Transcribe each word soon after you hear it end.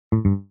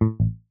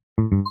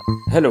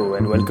Hello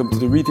and welcome to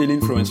the Retail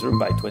Influencer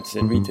by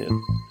 20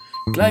 Retail.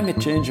 Climate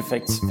change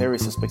affects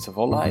various aspects of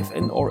our life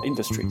and our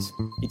industries.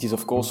 It is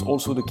of course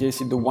also the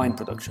case in the wine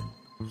production.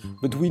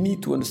 But we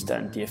need to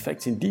understand the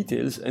effects in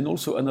details and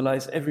also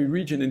analyze every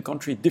region and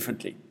country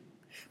differently.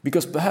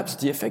 Because perhaps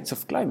the effects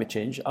of climate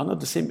change are not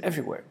the same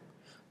everywhere.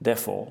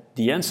 Therefore,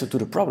 the answer to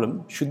the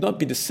problem should not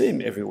be the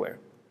same everywhere.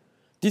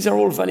 These are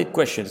all valid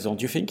questions,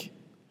 don't you think?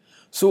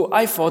 So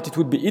I thought it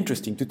would be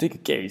interesting to take a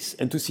case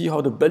and to see how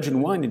the Belgian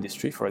wine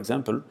industry, for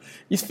example,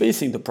 is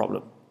facing the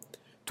problem.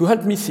 To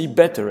help me see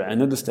better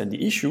and understand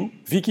the issue,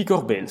 Vicky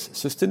Corbeels,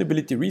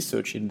 sustainability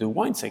research in the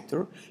wine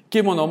sector,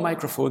 came on our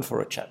microphone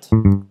for a chat.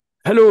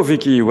 Hello,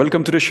 Vicky.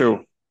 Welcome to the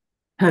show.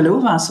 Hello,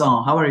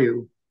 Vincent. How are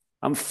you?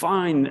 I'm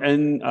fine,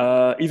 and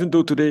even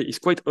though today is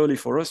quite early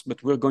for us,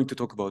 but we're going to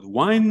talk about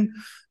wine.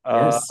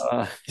 Yes.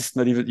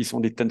 It's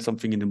only 10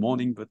 something in the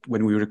morning, but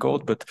when we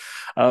record, but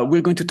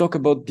we're going to talk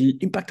about the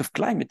impact of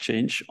climate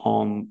change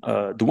on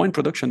the wine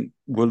production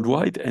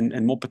worldwide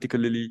and more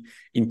particularly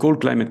in cold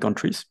climate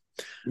countries.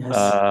 Yes.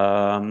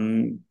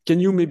 Can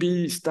you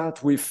maybe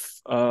start with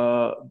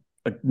a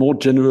more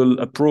general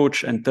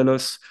approach and tell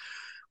us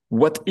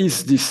what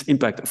is this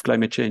impact of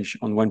climate change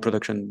on wine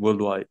production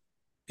worldwide?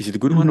 Is it a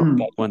good one or a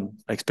bad hmm one?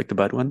 I expect a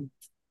bad one.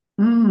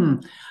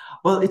 Mm.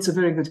 Well, it's a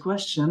very good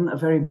question, a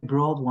very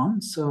broad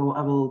one. So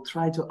I will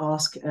try to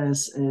ask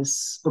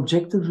as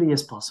objectively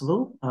as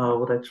possible,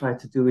 what I try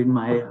to do in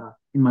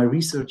my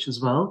research as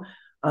well.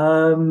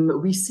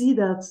 We see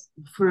that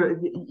for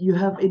you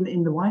have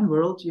in the wine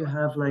world, you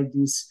have like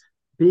these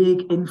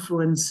big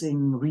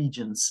influencing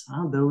regions,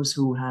 those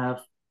who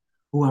are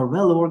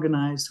well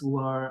organized, who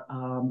are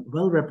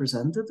well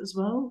represented as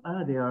well.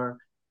 They are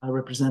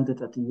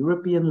represented at the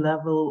European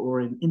level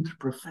or in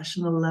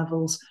interprofessional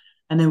levels.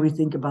 And then we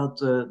think about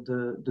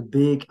the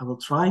big. I will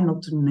try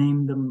not to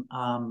name them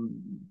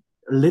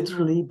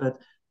literally, but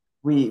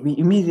we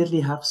immediately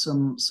have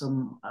some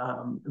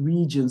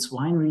regions,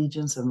 wine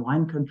regions, and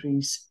wine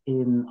countries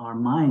in our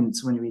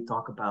minds when we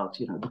talk about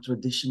the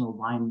traditional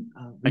wine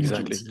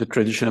Exactly. regions. The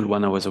traditional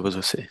one I was about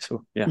to say.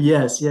 So, yeah,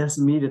 Yes, yes,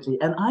 immediately.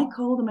 And I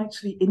call them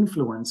actually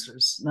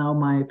influencers. Now,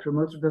 my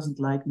promoter doesn't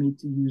like me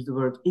to use the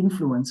word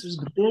influencers,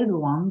 but they're the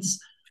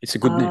ones. it's a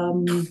good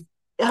name.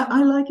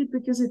 I like it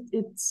because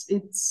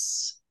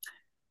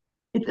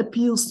it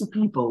appeals to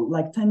people.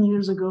 Like 10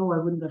 years ago, I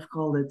wouldn't have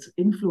called it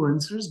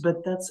influencers,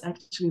 but that's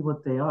actually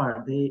what they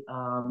are. They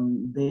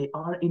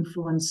are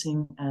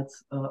influencing at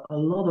a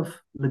lot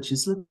of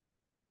legislative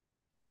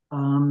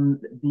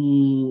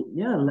the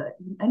yeah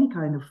any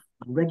kind of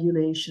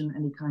regulation,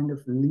 any kind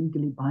of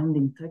legally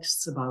binding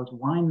texts about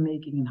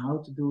winemaking and how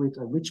to do it,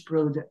 or which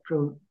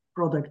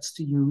products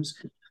to use.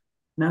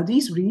 Now,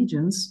 these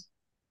regions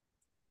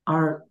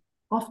are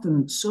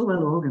often so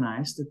well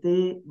organized that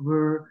they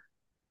were,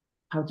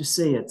 how to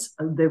say it,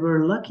 they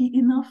were lucky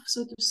enough,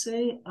 so to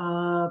say,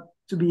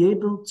 to be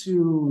able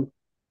to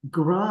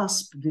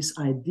grasp this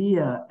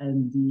idea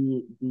and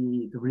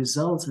the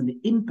results and the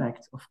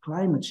impact of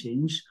climate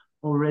change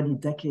already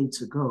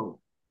decades ago.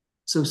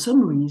 So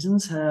some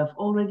reasons have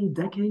already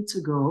decades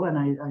ago,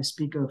 and I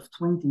speak of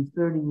 20,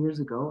 30 years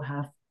ago,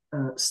 have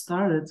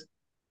started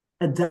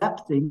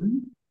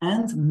adapting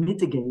and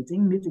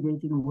mitigating.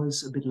 Mitigating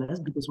was a bit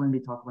less because when we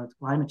talk about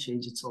climate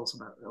change, it's also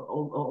about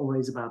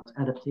always about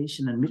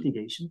adaptation and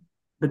mitigation.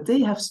 But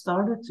they have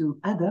started to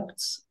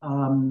adapt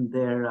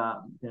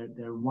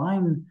their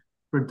wine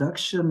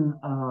production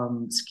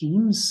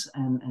schemes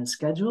and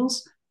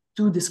schedules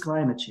to this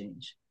climate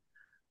change.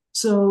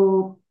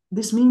 So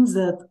this means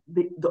that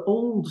the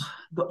old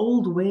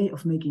way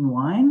of making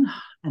wine,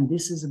 and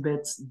this is a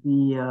bit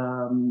the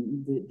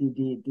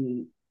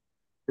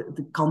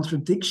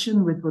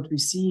contradiction with what we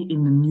see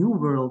in the new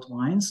world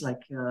wines,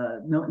 like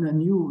no,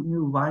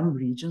 new wine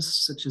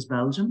regions such as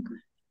Belgium.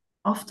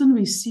 Often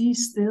we see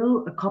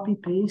still a copy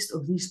paste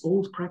of these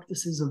old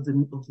practices of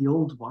the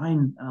old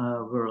wine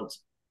world,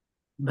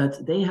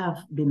 but they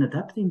have been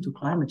adapting to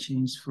climate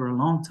change for a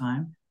long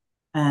time,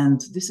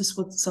 and this is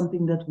what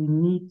something that we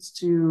need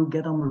to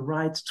get on the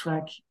right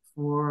track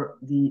for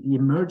the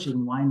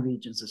emerging wine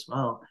regions as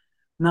well.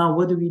 Now,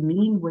 what do we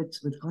mean with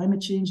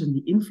climate change and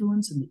the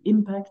influence and the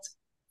impact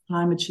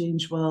climate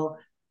change? Well,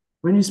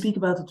 when we speak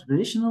about the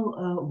traditional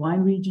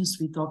wine regions,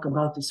 we talk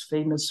about this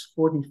famous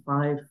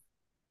 45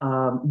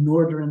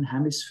 northern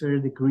hemisphere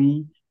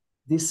degree.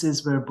 This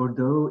is where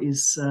Bordeaux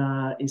is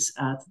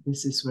at.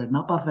 This is where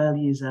Napa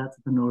Valley is at,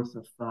 the north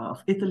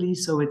of Italy.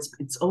 So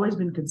it's always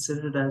been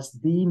considered as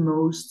the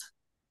most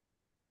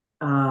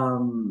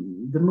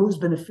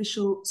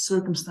beneficial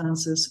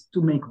circumstances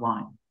to make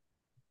wine.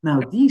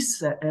 Now,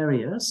 these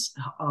areas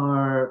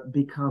are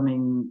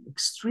becoming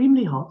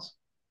extremely hot,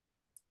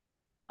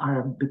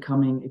 are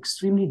becoming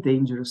extremely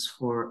dangerous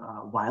for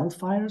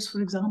wildfires, for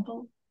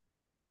example.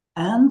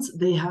 And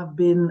they have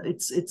been,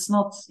 it's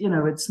not,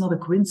 it's not a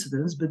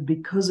coincidence, but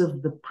because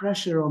of the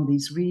pressure on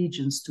these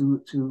regions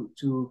to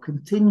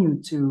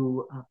continue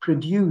to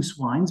produce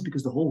wines,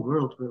 because the whole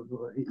world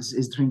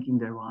is drinking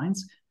their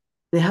wines,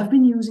 they have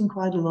been using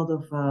quite a lot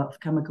of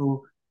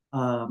chemical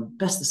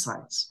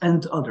pesticides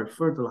and other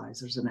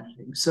fertilizers and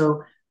everything.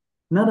 So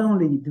not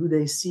only do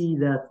they see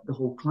that the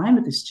whole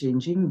climate is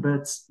changing,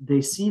 but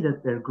they see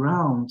that their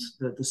ground,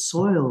 the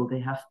soil they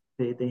have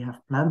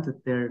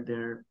planted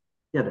their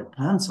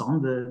plants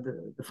on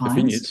the The vines,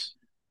 vineyards.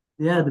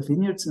 the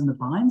vineyards and the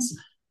vines.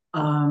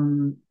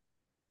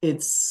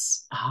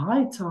 It's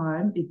high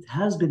time. It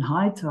has been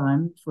high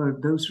time for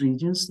those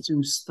regions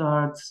to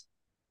start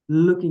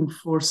looking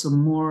for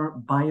some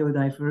more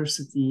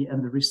biodiversity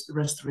and the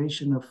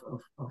restoration of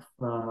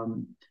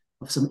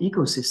some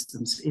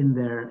ecosystems in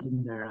their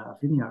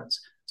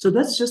vineyards. So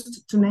that's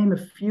just to name a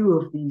few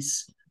of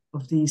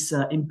these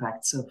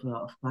impacts of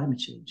climate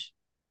change.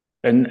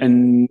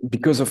 And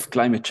because of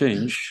climate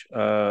change,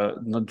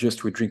 not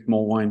just we drink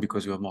more wine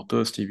because we are more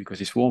thirsty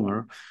because it's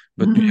warmer,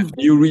 but we have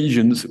new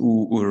regions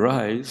who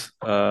arise.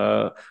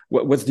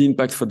 What's the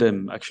impact for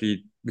them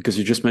actually? Because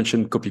you just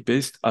mentioned copy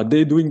paste. Are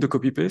they doing the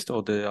copy paste,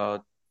 or they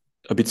are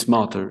a bit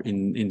smarter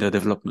in their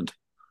development?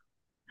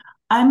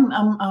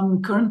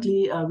 I'm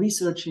currently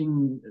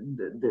researching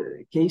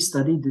the case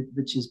study,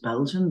 which is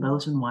Belgian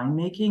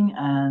winemaking,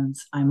 and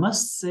I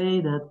must say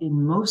that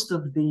in most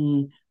of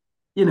the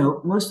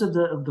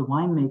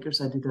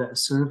winemakers, I did a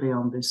survey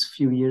on this a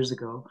few years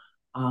ago,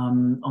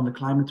 on the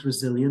climate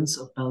resilience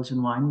of Belgian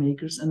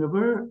winemakers, and there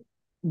were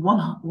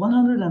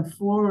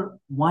 104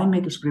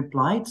 winemakers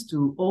replied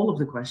to all of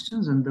the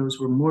questions, and those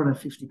were more than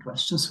 50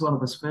 questions. So I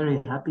was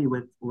very happy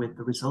with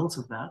the results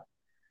of that.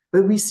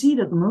 But we see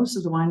that most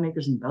of the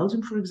winemakers in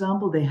Belgium, for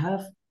example, they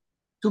have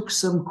took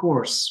a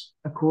course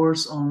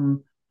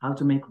on how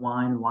to make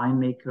wine,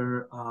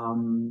 winemaker,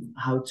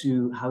 how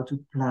to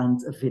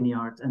plant a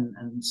vineyard,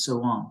 and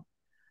so on.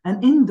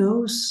 And in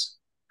those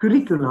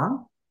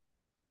curricula,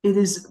 it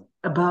is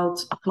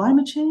about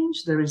climate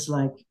change. There is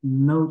like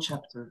no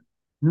chapter.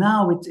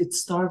 Now it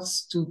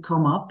starts to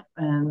come up,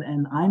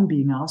 and I'm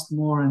being asked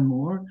more and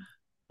more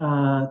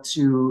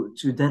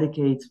to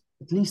dedicate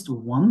at least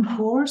one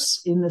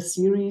course in a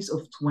series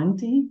of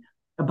 20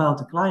 about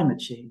the climate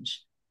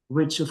change,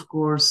 which of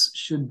course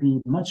should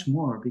be much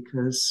more,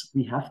 because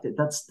we have to,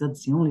 that's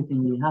the only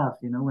thing we have,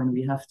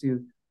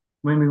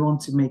 when we want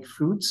to make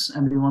fruits,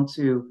 and we want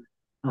to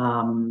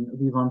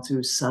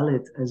sell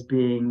it as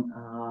being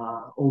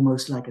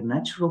almost like a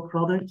natural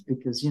product,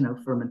 because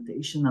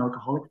fermentation,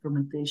 alcoholic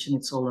fermentation,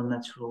 it's all a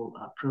natural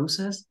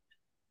process.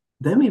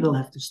 Then we will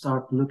have to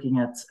start looking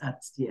at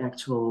the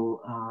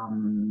actual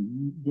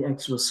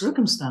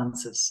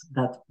circumstances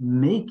that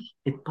make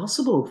it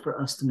possible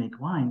for us to make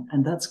wine,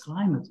 and that's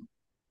climate.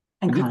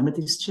 And climate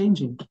is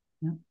changing.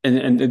 Yeah.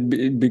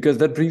 And because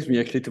that brings me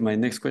actually to my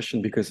next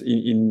question, because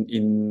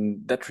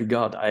in that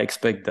regard, I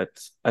expect that,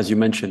 as you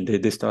mentioned,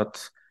 they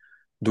start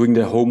doing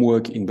their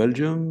homework in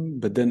Belgium,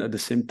 but then at the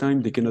same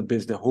time, they cannot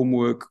base their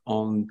homework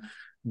on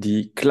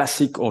the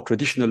classic or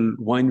traditional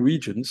wine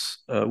regions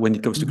when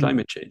it comes to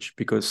climate change,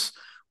 because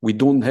we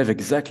don't have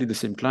exactly the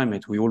same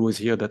climate. We always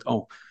hear that,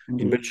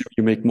 in Belgium,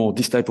 you make more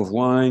this type of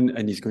wine,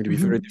 and it's going to be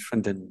very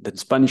different than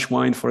Spanish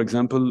wine, for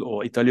example,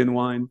 or Italian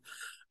wine.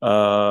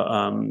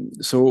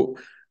 So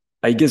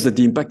I guess that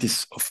the impact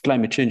of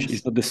climate change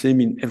is not the same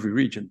in every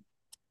region.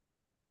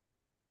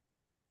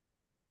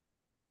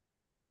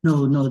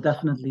 No,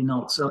 definitely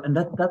not. So, and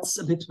that's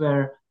a bit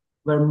where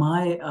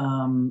my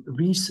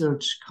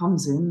research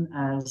comes in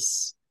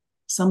as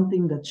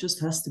something that just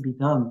has to be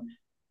done.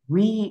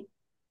 We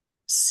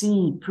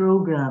see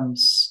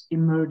programs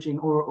emerging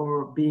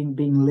or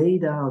being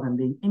laid out and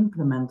being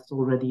implemented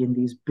already in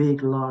these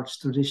big, large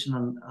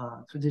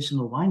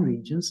traditional wine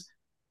regions,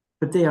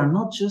 but they are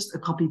not just a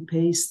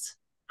copy-paste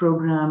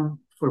program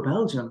for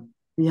Belgium.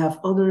 We have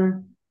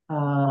other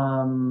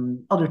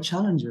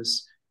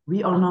challenges.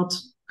 We are not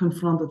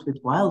confronted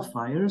with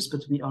wildfires,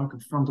 but we are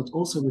confronted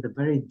also with a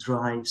very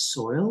dry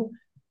soil.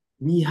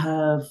 We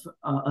have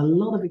a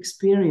lot of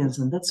experience,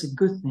 and that's a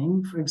good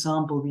thing. For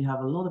example, we have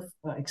a lot of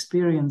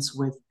experience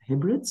with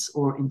hybrids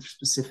or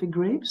interspecific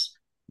grapes.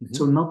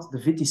 So not the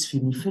Vitis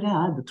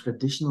vinifera, the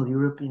traditional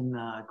European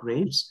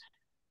grapes.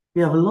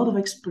 We have a lot of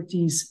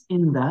expertise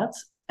in that.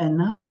 And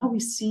now we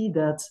see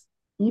that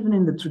even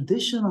in the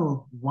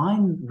traditional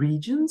wine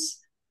regions,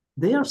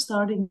 they are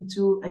starting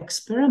to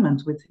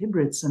experiment with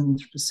hybrids and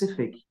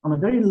interspecific on a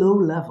very low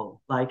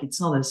level. Like,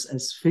 it's not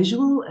as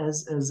visual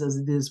as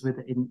it is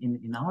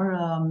in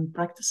our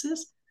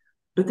practices,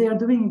 but they are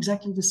doing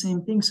exactly the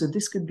same thing. So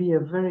this could be a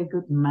very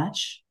good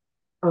match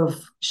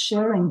of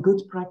sharing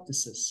good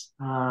practices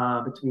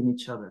between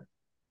each other.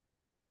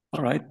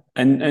 All right.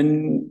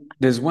 And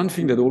there's one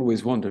thing that I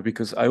always wonder,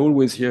 because I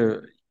always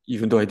hear,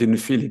 even though I didn't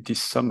feel it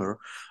this summer,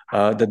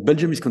 that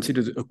Belgium is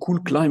considered a cool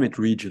climate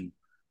region.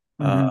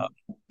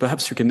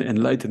 Perhaps you can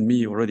enlighten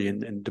me already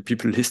and the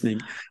people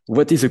listening.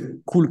 What is a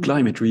cool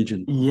climate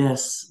region?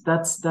 Yes,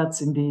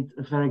 that's indeed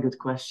a very good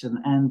question.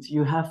 And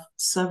you have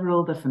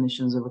several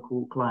definitions of a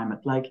cool climate.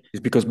 Like,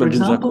 It's because for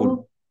Belgians are example,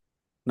 cool.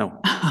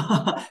 No.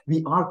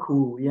 we are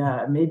cool.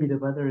 Yeah, maybe the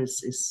weather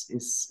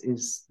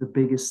is the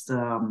biggest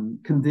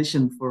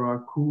condition for our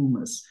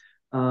coolness.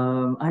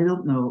 I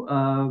don't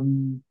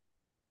know.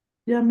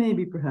 Yeah,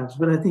 maybe perhaps,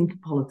 but I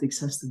think politics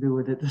has to do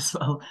with it as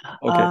well.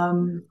 Okay.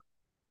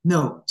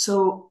 No,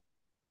 so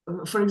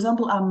for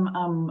example,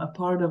 I'm a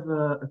part of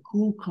a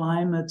Cool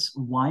Climate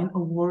Wine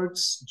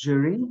Awards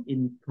jury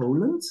in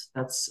Poland.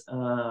 That's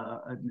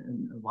a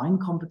wine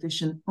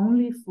competition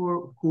only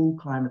for cool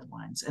climate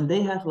wines, and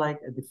they have like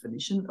a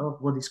definition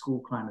of what is cool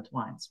climate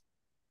wines.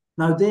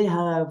 Now they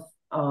have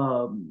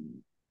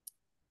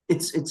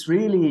it's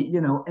really,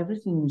 you know,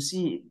 everything you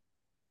see.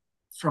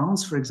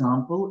 France, for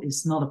example,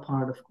 is not a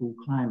part of cool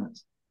climate.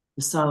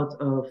 The south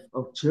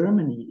of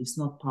Germany is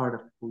not part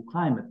of cool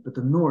climate, but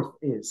the north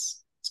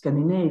is.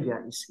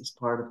 Scandinavia is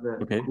part of the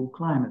Okay. cool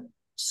climate.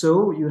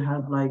 So you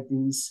have like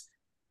these,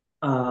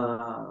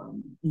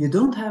 you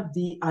don't have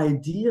the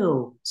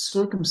ideal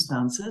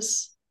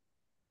circumstances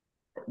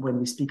when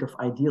we speak of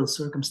ideal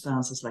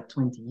circumstances like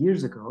 20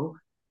 years ago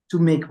to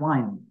make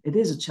wine. It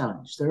is a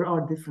challenge. There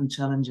are different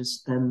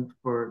challenges than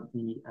for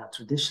the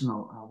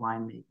traditional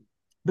winemaking.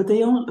 But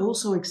they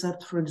also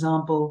accept, for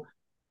example,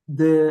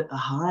 the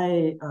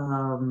high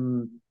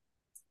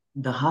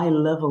the high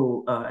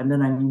level, and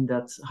then I mean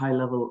that high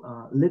level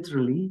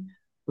literally,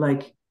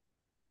 like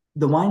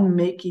the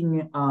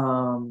winemaking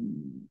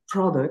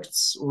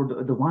products or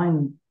the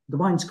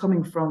wines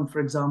coming from, for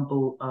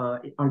example,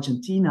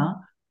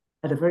 Argentina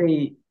at a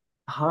very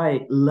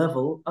high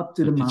level up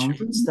to the Altitude.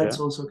 mountains. Yeah. That's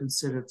also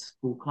considered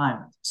cool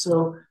climate.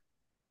 So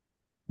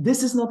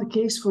this is not the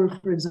case for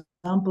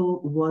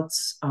example, what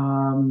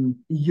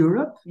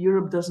Europe.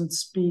 Europe doesn't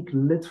speak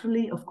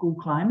literally of cool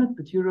climate,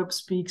 but Europe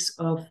speaks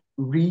of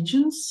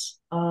regions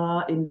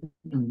in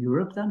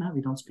Europe. Then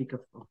we don't speak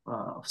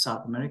of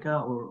South America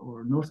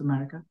or North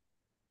America.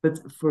 But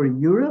for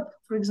Europe,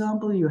 for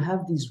example, you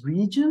have these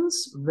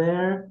regions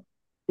where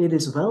it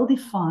is well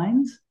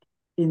defined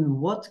in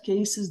what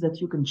cases that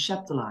you can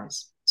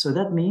chaptalize. So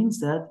that means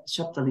that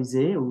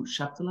chaptaliser or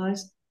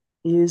chaptalize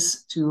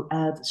is to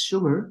add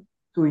sugar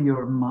to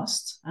your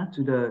must,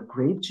 to the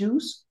grape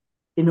juice,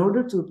 in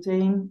order to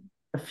obtain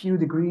a few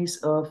degrees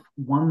of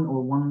 1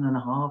 or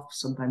 1.5,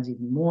 sometimes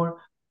even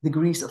more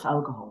degrees of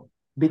alcohol.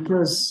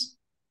 Because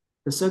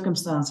the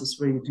circumstances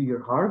where you do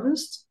your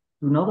harvest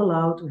do not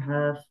allow to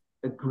have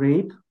a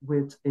grape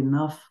with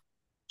enough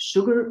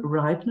sugar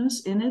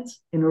ripeness in it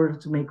in order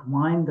to make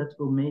wine that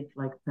will make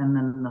like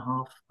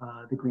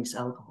 10.5 degrees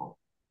alcohol.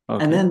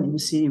 And Okay. then you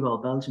see, well,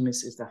 Belgium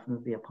is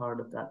definitely a part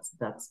of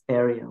that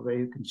area where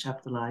you can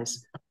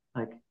chaptalize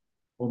like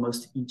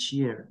almost each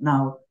year.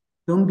 Now,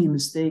 don't be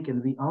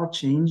mistaken, we are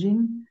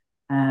changing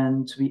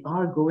and we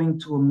are going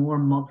to a more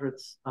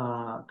moderate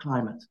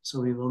climate.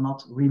 So we will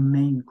not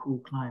remain cool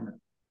climate.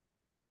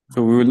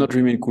 So we will not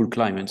remain cool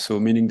climate. So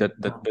meaning that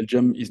No.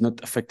 Belgium is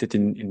not affected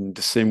in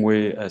the same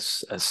way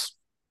as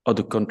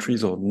other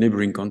countries or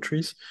neighboring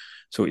countries.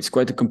 So it's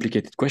quite a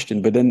complicated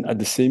question. But then at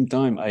the same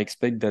time, I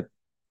expect that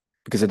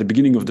because at the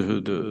beginning of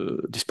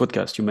this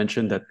podcast, you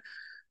mentioned that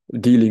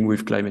dealing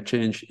with climate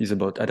change is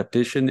about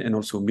adaptation and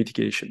also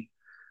mitigation.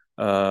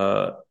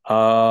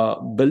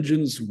 Are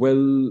Belgians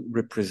well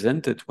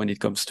represented when it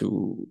comes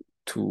to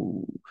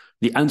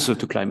the answer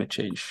to climate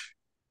change?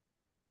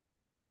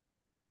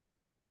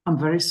 I'm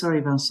very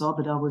sorry, Vincent,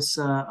 but I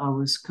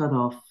was cut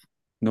off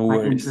No by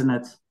worries.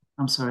 internet.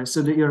 I'm sorry.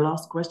 So your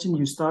last question,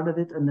 you started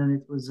it, and then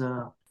it was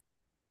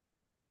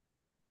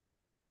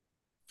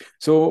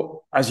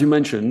So, as you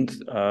mentioned,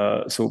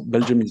 so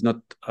Belgium is not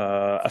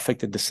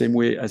affected the same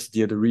way as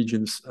the other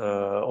regions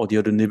or the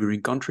other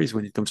neighboring countries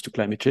when it comes to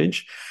climate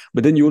change.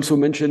 But then you also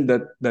mentioned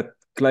that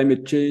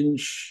climate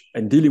change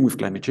and dealing with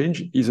climate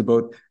change is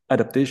about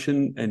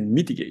adaptation and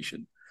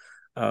mitigation.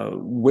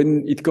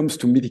 When it comes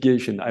to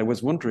mitigation, I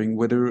was wondering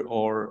whether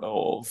our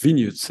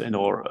vineyards and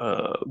our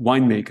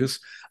winemakers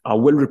are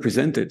well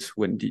represented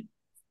with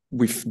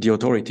the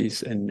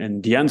authorities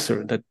and the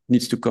answer that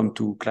needs to come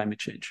to climate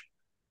change.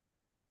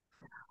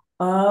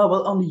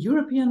 well, on the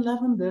European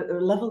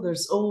level,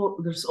 there's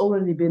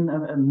already been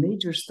a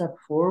major step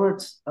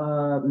forward,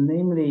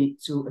 namely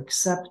to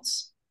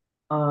accept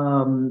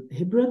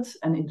hybrid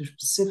and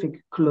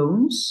interspecific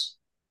clones,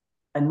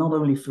 and not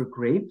only for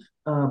grape,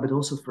 but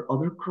also for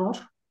other crop,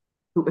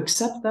 to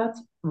accept that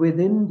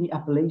within the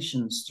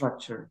appellation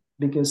structure.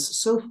 Because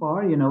so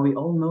far, you know, we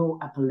all know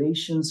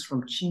appellations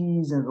from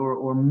cheese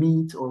or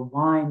meat or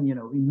wine, you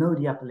know, we know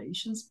the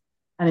appellations.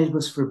 And it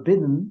was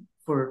forbidden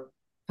for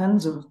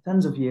tens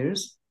of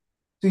years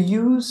to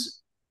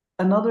use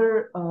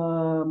another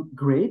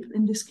grape,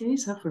 in this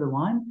case, for the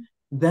wine,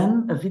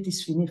 than a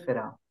vitis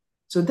vinifera.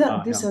 So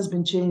that this Yeah. has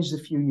been changed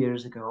a few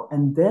years ago.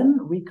 And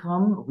then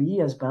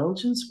we as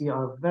Belgians, we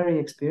are very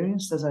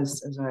experienced, as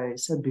I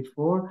said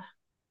before,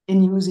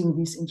 in using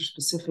these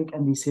interspecific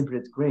and these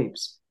hybrid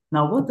grapes.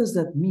 Now, what does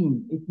that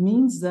mean? It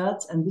means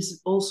that, and this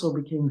also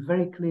became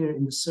very clear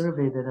in the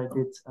survey that I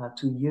did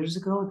 2 years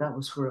ago, that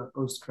was for a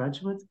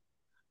postgraduate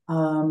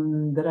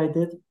that I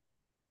did.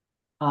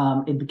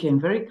 It became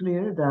very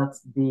clear that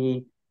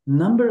the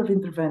number of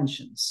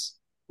interventions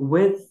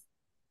with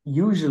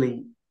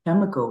usually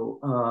chemical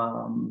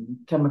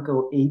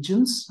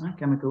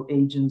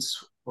agents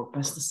for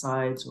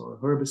pesticides or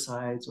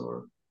herbicides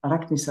or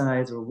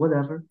arachnicides or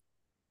whatever,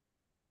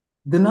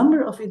 The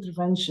number of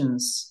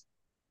interventions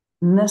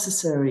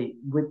necessary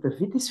with the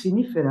vitis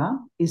vinifera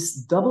is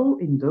double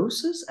in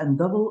doses and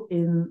double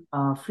in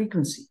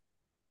frequency.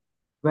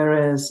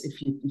 Whereas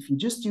if you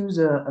just use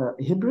a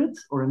hybrid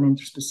or an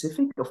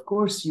interspecific, of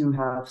course you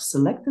have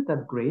selected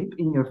that grape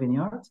in your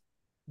vineyard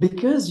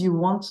because you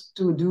want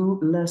to do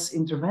less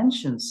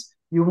interventions.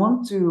 You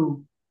want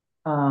to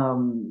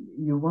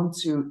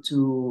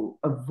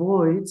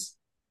avoid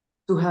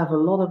to have a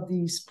lot of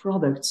these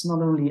products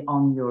not only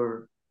on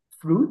your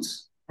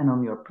fruits and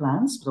on your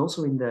plants, but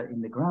also in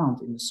the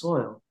ground, in the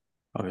soil.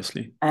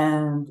 Obviously.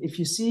 And if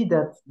you see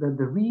that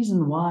the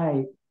reason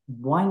why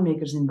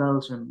winemakers in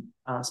Belgium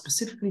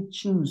specifically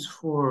choose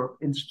for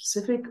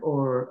interspecific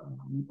or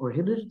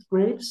hybrid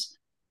grapes,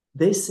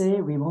 they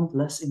say we want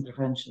less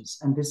interventions,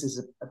 and this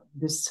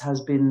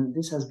has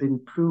been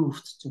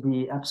proved to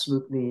be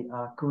absolutely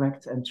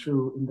correct and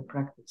true in the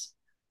practice.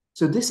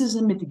 So this is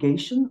a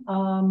mitigation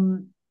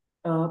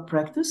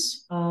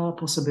practice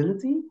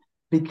possibility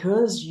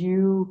because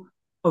you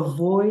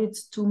avoid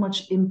too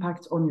much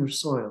impact on your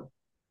soil.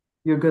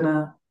 You're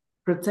gonna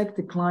protect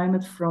the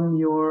climate from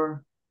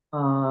your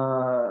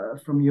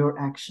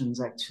actions.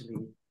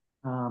 Actually,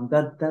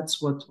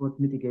 that's what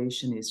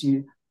mitigation is.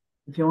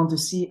 If you want to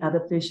see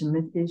adaptation,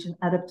 mitigation,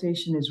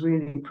 adaptation is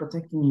really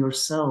protecting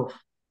yourself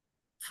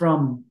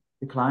from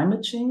the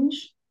climate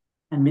change,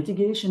 and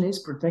mitigation is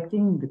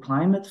protecting the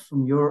climate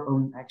from your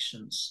own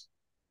actions.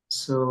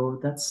 So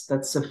that's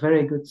a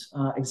very good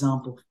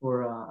example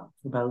for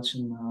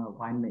Belgian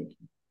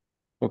winemaking.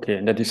 Okay,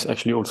 and that is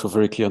actually also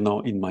very clear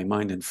now in my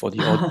mind and for the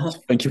audience.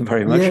 Thank you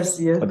very much Yes,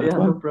 for that yeah,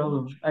 one. no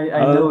problem.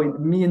 I know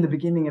me in the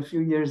beginning, a few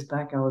years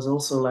back, I was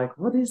also like,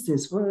 what is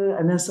this? What?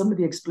 And then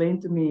somebody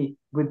explained to me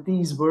with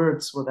these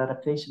words what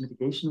adaptation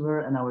mitigation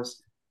were, and I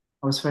was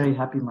very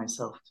happy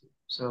myself too.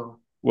 So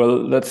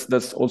well,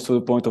 that's also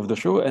the point of the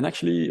show. And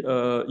actually,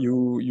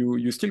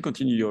 you still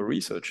continue your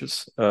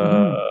researches.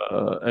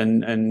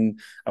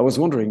 And I was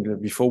wondering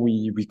before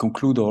we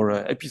conclude our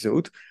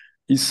episode,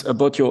 is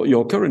about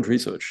your current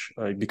research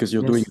because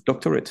you're doing yes, a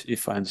doctorate,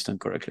 if I understand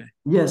correctly.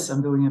 yes,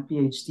 I'm doing a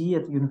PhD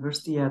at the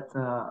University at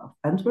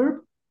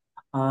Antwerp,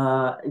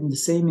 in the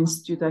same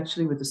institute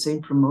actually with the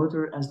same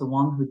promoter as the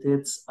one who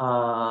did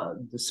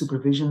the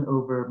supervision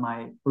over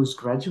my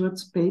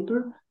postgraduate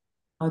paper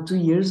 2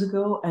 years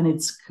ago. And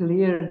it's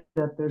clear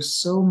that there's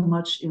so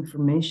much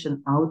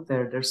information out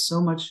there. There's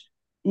so much,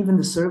 even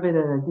the survey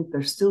that I did,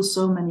 there's still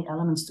so many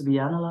elements to be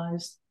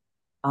analyzed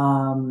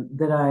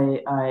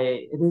that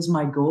it is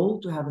my goal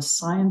to have a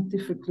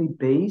scientifically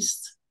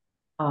based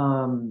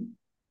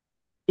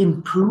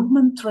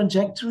improvement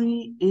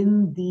trajectory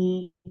in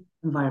the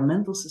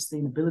environmental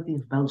sustainability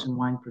of Belgian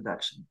wine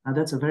production. Now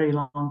that's a very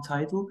long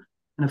title,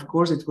 and of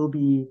course it will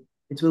be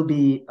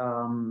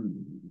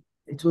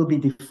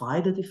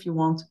divided, if you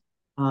want,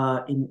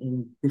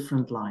 in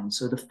different lines.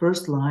 So the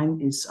first line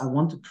is I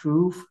want to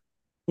prove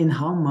in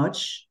how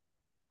much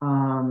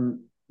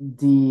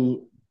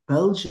the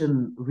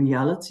Belgian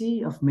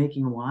reality of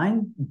making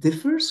wine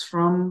differs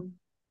from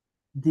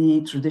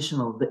the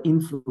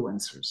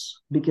influencers.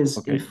 Because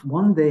Okay. if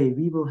one day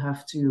we will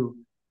have to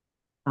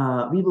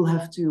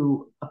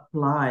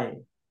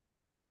apply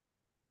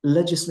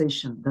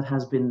legislation that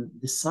has been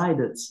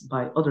decided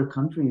by other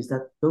countries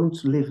that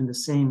don't live in the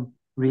same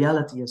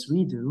reality as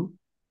we do,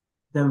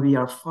 then we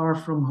are far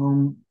from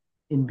home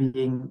in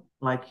being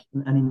like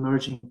an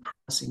emerging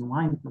pressing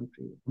wine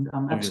country. And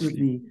I'm Obviously.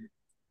 absolutely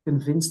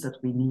convinced that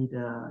we need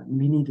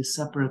a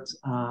separate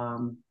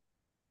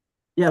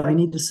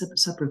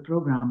separate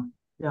program.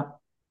 Yeah.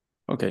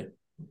 Okay.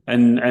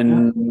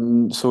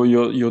 And so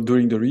you're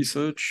doing the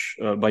research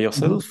by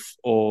yourself,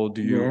 or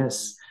do you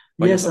Yes.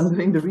 by Yes, yourself? I'm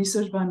doing the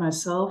research by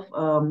myself.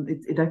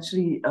 It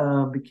actually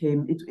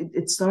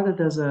it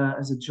started as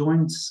a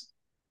joint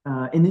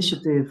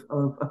initiative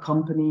of a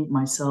company,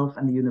 myself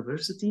and the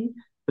university,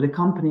 but the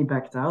company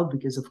backed out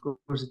because, of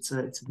course, it's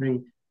a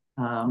very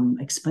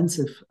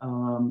expensive.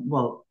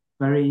 Well,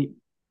 very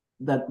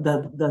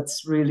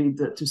that's really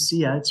to see.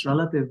 Yeah, it's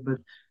relative, but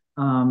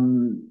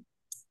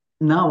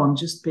now I'm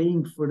just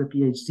paying for the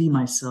PhD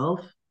myself.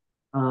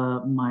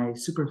 My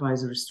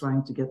supervisor is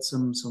trying to get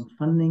some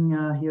funding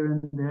here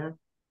and there.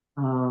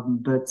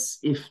 But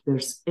if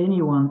there's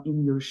anyone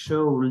in your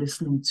show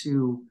listening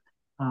to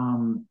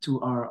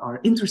our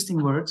interesting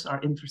words,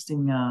 our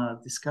interesting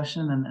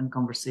discussion and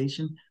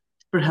conversation,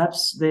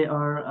 perhaps they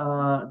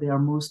are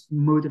most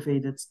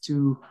motivated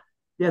to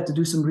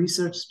do some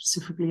research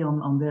specifically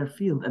on their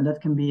field, and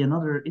that can be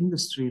another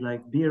industry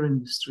like beer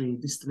industry,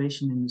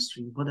 distillation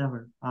industry,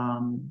 whatever.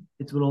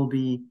 It will all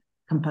be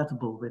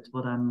compatible with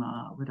what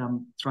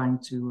I'm trying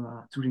to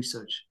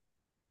research.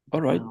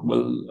 All right.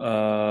 Well,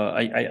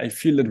 I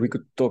feel that we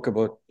could talk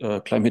about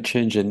climate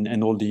change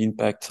and all the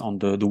impact on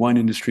the wine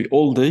industry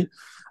all day.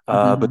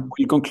 But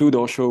we'll conclude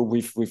our show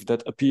with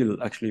that appeal,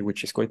 actually,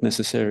 which is quite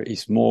necessary,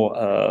 is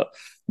more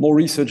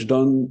research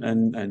done,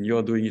 and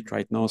you're doing it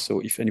right now. So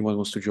if anyone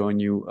wants to join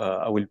you,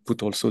 I will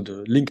put also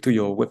the link to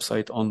your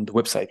website on the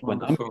website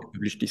when I'm going to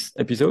publish this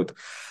episode.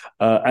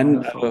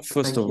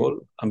 First of all,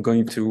 I'm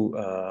going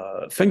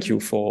to thank you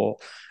for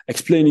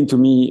explaining to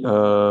me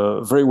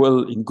very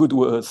well in good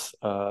words,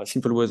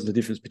 simple words, the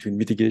difference between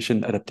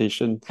mitigation,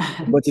 adaptation,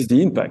 what is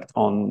the impact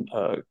on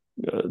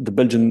the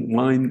Belgian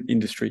wine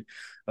industry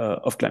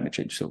of climate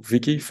change. So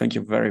Vicky, thank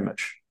you very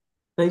much.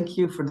 Thank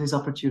you for this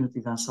opportunity,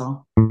 Vincent.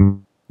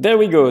 There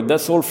we go.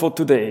 That's all for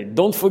today.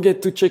 Don't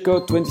forget to check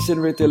out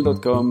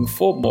 20centretail.com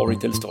for more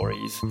retail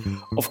stories.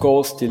 Of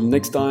course, till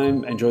next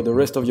time, enjoy the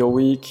rest of your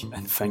week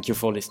and thank you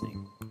for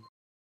listening.